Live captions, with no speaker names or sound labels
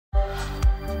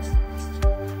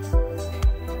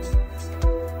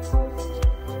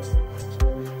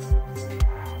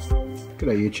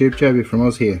G'day YouTube, Joby from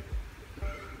Oz here.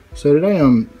 So today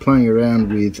I'm playing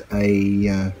around with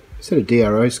a set of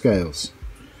DRO scales,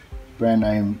 brand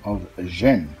name of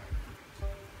Gen.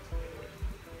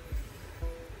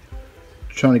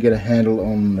 Trying to get a handle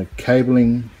on the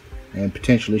cabling and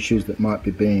potential issues that might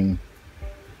be being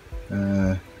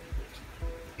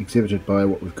exhibited by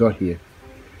what we've got here.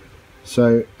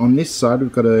 So on this side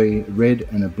we've got a red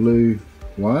and a blue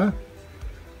wire,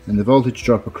 and the voltage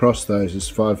drop across those is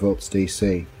 5 volts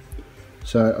DC.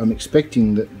 So I'm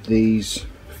expecting that these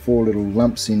four little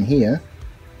lumps in here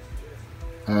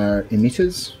are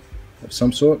emitters of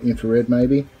some sort, infrared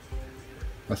maybe.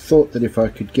 I thought that if I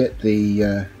could get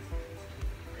the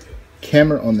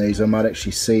camera on these I might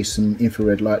actually see some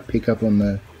infrared light pick up on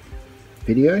the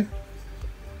video,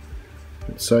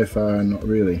 but so far not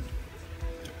really.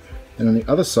 And on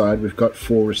the other side we've got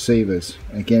 4 receivers.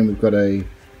 Again, we've got a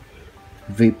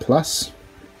V plus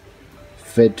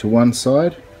fed to one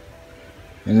side,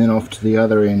 and then off to the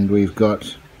other end we've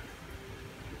got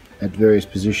at various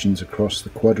positions across the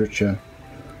quadrature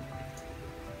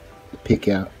the pick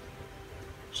out.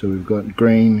 So we've got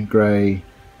green, grey,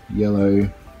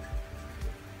 yellow,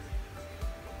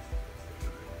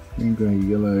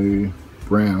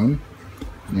 brown,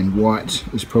 and then white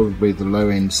is probably the low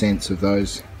end sense of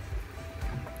those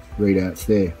readouts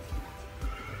there.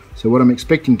 So what I'm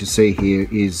expecting to see here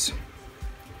is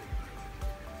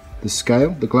the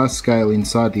scale, the glass scale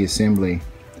inside the assembly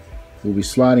will be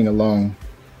sliding along,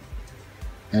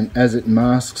 and as it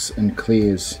masks and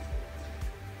clears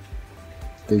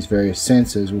these various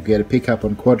sensors, we'll get a pickup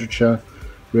on quadrature,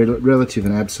 relative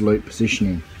and absolute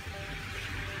positioning.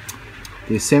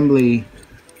 The assembly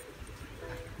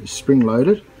is spring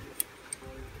loaded,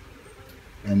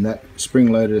 and that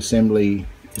spring loaded assembly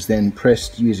is then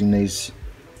pressed using these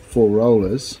 4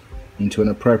 rollers into an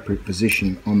appropriate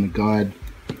position on the guide.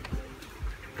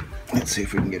 Let's see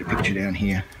if we can get a picture down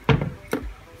here on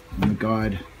the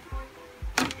guide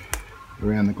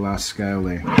around the glass scale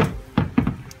there.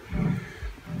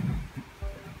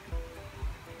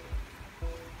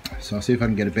 So I'll see if I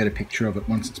can get a better picture of it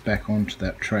once it's back onto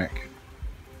that track.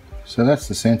 So that's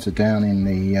the sensor down in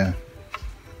the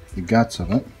guts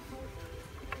of it,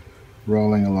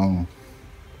 rolling along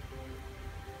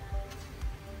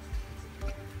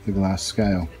the glass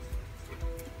scale,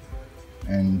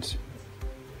 and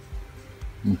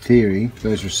in theory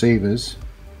those receivers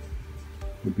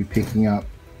would be picking up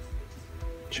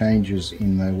changes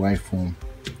in the waveform,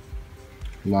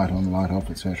 light on, light off,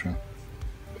 etc.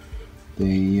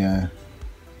 The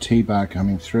T-bar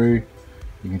coming through,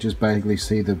 you can just basically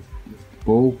see the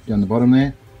ball down the bottom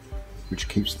there, which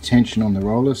keeps the tension on the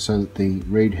rollers so that the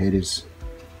read head is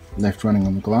left running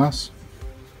on the glass.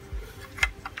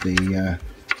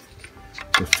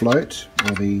 The float,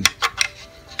 or the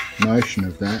motion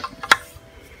of that,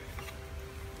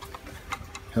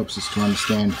 helps us to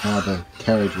understand how the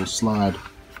carriage will slide,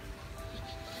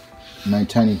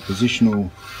 maintaining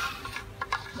positional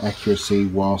accuracy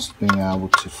whilst being able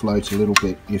to float a little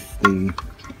bit if the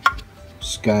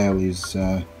scale is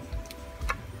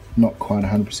not quite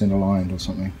 100% aligned or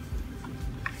something.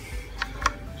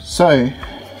 So,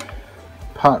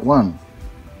 part 1.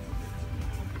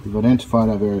 We've identified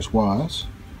our various wires.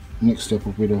 The next step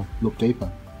will be to look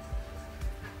deeper.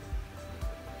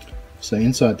 So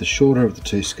inside the shorter of the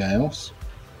 2 scales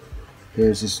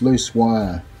there's this loose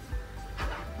wire,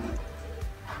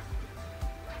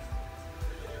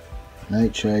 an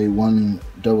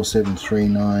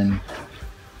HA17739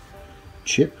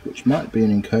 chip, which might be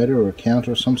an encoder or a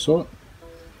counter of some sort,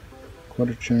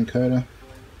 quadrature encoder.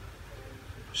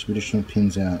 Some additional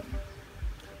pins out,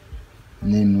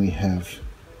 and then we have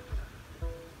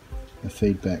the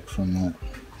feedback from that.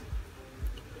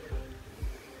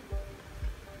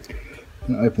 I'm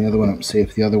going to open the other one up and see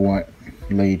if the other white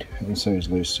lead also is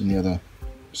loose in the other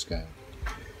scale.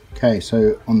 Okay,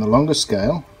 so on the longer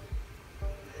scale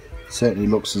it certainly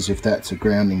looks as if that's a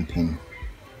grounding pin,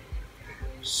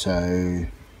 so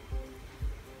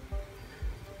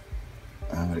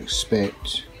I would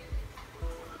expect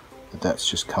that that's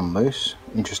just come loose.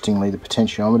 Interestingly, the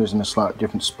potentiometer is in a slightly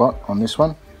different spot on this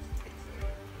one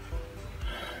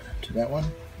to that one.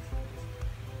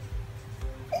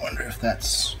 I wonder if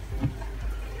that's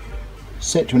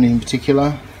set to anything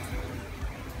particular,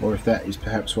 or if that is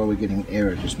perhaps why we're getting an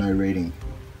error, just no reading.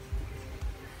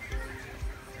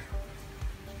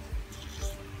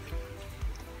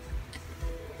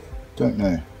 Don't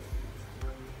know.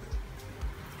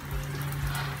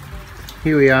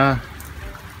 Here we are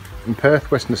in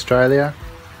Perth, Western Australia,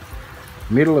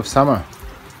 middle of summer,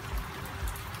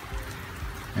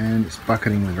 and it's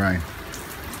bucketing with rain.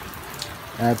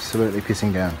 absolutely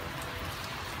pissing down.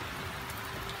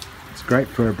 It's great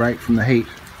for a break from the heat,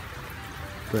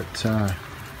 but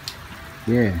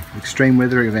yeah, extreme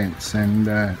weather events and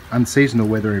unseasonal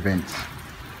weather events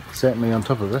certainly on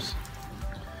top of us.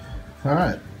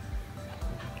 Alright,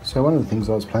 so one of the things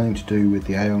I was planning to do with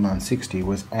the AL960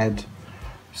 was add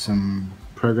some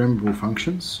programmable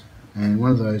functions, and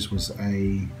one of those was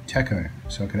a tacho,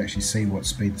 so I could actually see what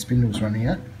speed the spindle was running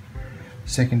at.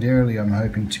 Secondarily, I'm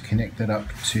hoping to connect that up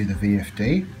to the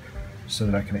VFD so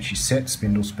that I can actually set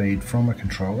spindle speed from a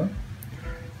controller.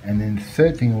 And then the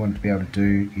third thing I wanted to be able to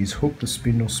do is hook the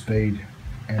spindle speed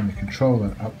and the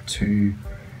controller up to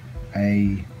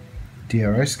a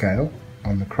DRO scale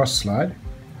on the cross slide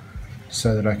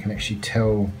so that I can actually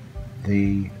tell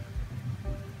the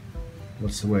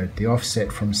the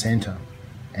offset from center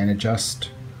and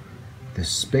adjust the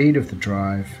speed of the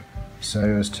drive so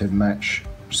as to match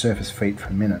surface feet per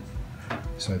minute.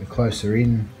 So the closer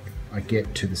in I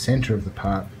get to the center of the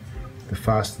part, the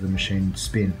faster the machine would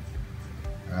spin.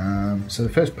 So the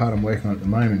first part I'm working on at the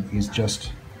moment is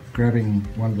just grabbing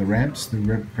one of the ramps, the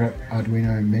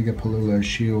Arduino Mega Palulo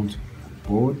Shield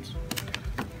boards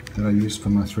that I use for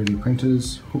my 3D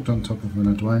printers, hooked on top of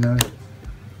an Arduino.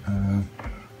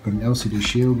 Got an LCD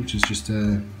shield, which is just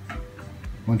a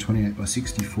 128 by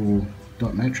 64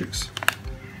 dot matrix,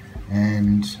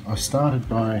 and I started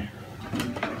by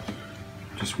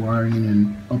just wiring in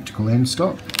an optical end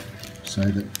stop so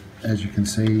that, as you can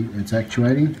see, it's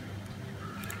actuating,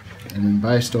 and then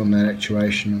based on that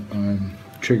actuation I'm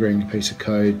triggering a piece of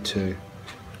code to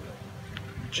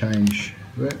change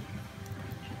the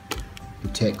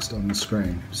text on the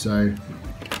screen. So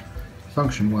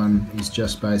function 1 is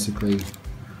just basically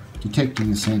detecting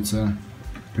the sensor,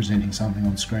 presenting something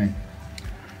on screen.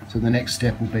 So the next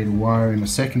step will be to wire in a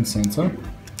second sensor,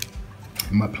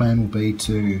 and my plan will be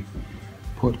to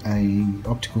put a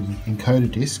optical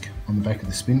encoder disc on the back of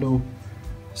the spindle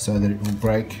so that it will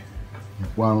break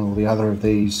one or the other of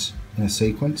these in a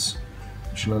sequence,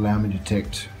 which will allow me to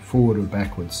detect forward or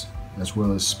backwards as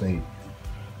well as speed.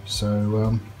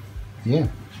 So yeah,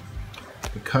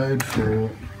 the code for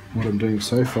what I'm doing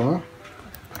so far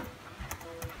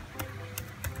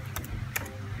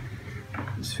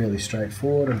is fairly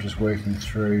straightforward. I'm just working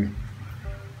through,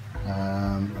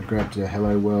 I grabbed a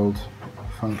hello world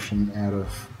function out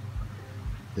of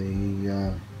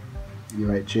the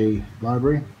UHG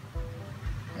library,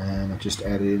 and I just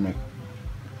added in a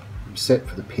set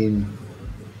for the pin,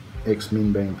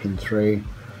 Xmin being pin 3,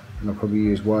 and I'll probably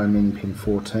use Ymin pin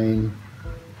 14,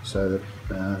 so that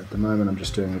at the moment I'm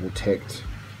just doing a detect.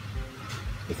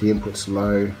 If the input's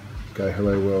low, go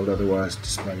hello world, otherwise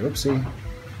display oopsie.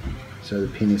 So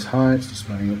the pin is high, it's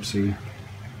displaying oopsie,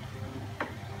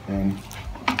 and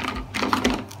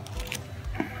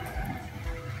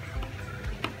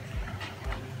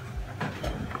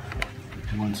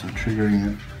once I'm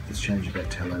triggering it, it's changing back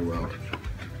to hello world.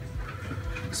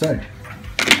 So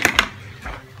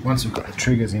once I've got the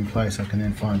triggers in place, I can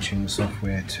then fine tune the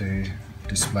software to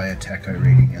display a tacho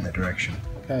reading and the direction.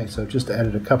 Okay, so I've just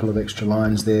added a couple of extra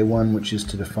lines there, one which is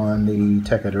to define the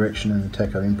tacho direction and the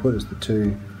tacho input as the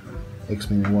two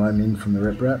Xmin and Ymin from the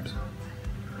rep wraps.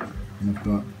 And I've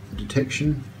got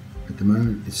detection. At the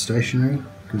moment it's stationary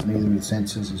because neither of the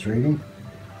sensors is reading.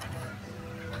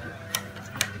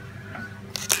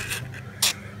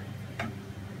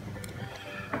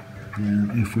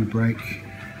 Now if we break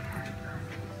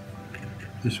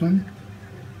this one,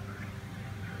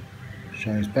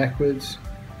 shows backwards.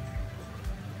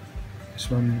 This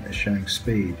one is showing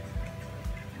speed.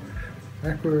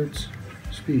 Backwards,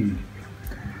 speed.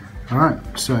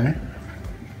 Alright, so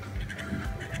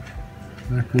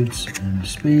backwards and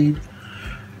speed.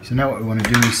 So now what we want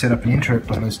to do is set up an interrupt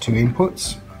on those two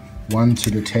inputs. One to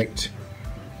detect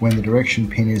when the direction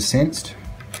pin is sensed,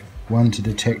 one to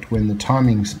detect when the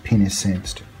timing pin is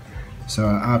sensed. So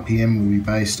our RPM will be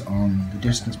based on the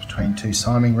distance between two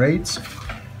timing reads,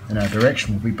 and our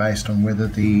direction will be based on whether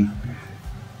the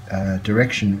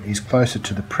direction is closer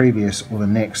to the previous or the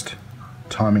next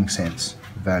timing sense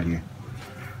value.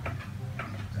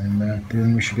 And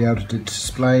then we should be able to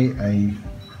display a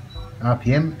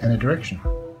RPM and a direction.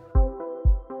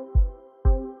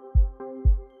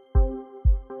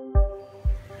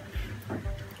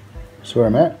 So where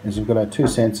I'm at is we've got our two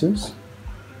sensors,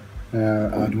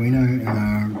 our Arduino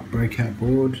and our breakout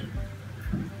board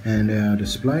and our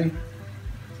display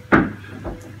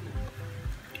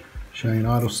showing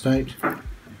idle state.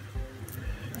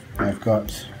 I've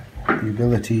got the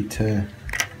ability to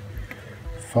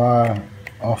fire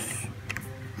off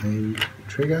a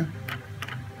trigger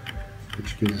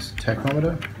which gives us a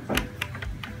tachometer,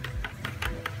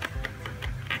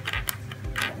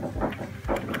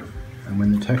 and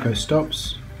when the tacho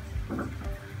stops,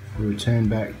 we return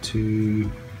back to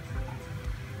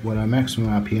what our maximum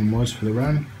RPM was for the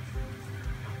run,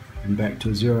 and back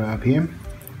to 0 RPM.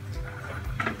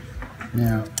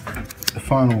 Now, the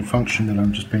final function that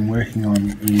I've just been working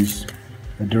on is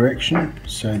a direction,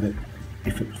 so that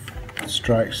if it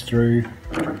strikes through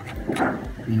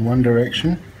in one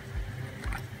direction,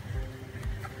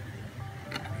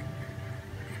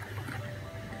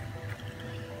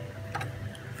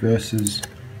 versus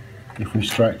if we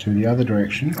strike to the other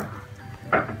direction,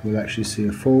 we'll actually see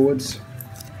a forwards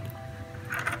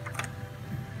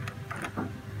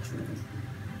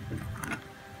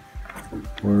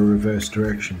or a reverse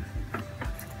direction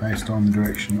based on the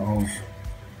direction of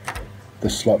the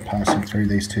slot passing through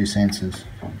these two sensors.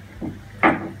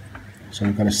 So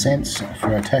we've got a sense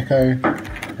for our tacho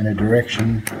and a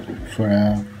direction for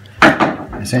our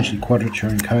essentially quadrature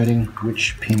encoding,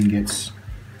 which pin gets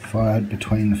fired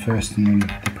between the first and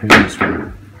the previous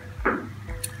one.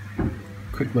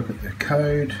 Quick look at the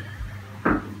code.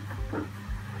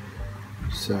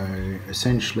 So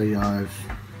essentially I've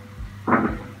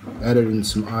added in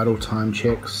some idle time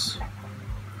checks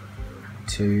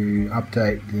to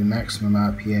update the maximum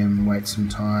RPM, wait some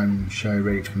time, show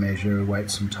ready to measure, wait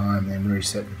some time, then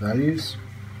reset the values.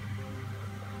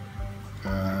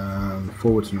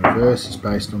 Forwards and reverse is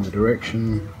based on the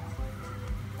direction.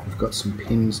 We've got some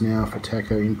pins now for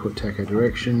tacho input, tacho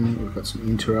direction. We've got some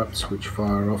interrupts which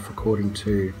fire off according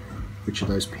to which of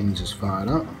those pins is fired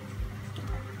up.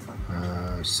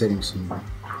 Setting some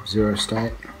 0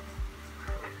 state.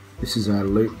 This is our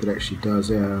loop that actually does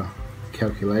our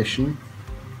calculation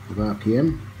of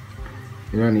RPM.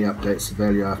 It only updates the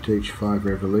value after each 5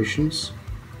 revolutions,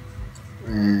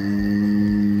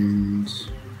 and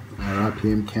our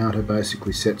RPM counter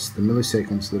basically sets the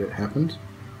milliseconds that it happened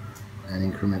and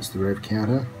increments the rev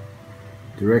counter.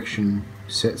 Direction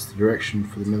sets the direction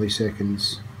for the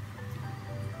milliseconds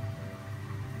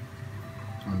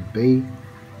on B,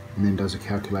 and then does a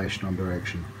calculation on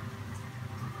direction.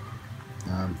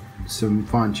 Some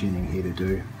fine tuning here to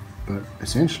do, but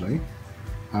essentially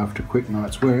after a quick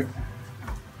night's work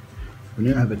we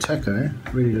now have a tacho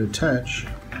ready to attach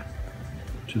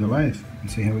to the lathe and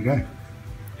see how we go.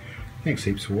 Thanks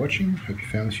heaps for watching, hope you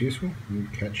found this useful. We'll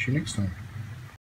catch you next time.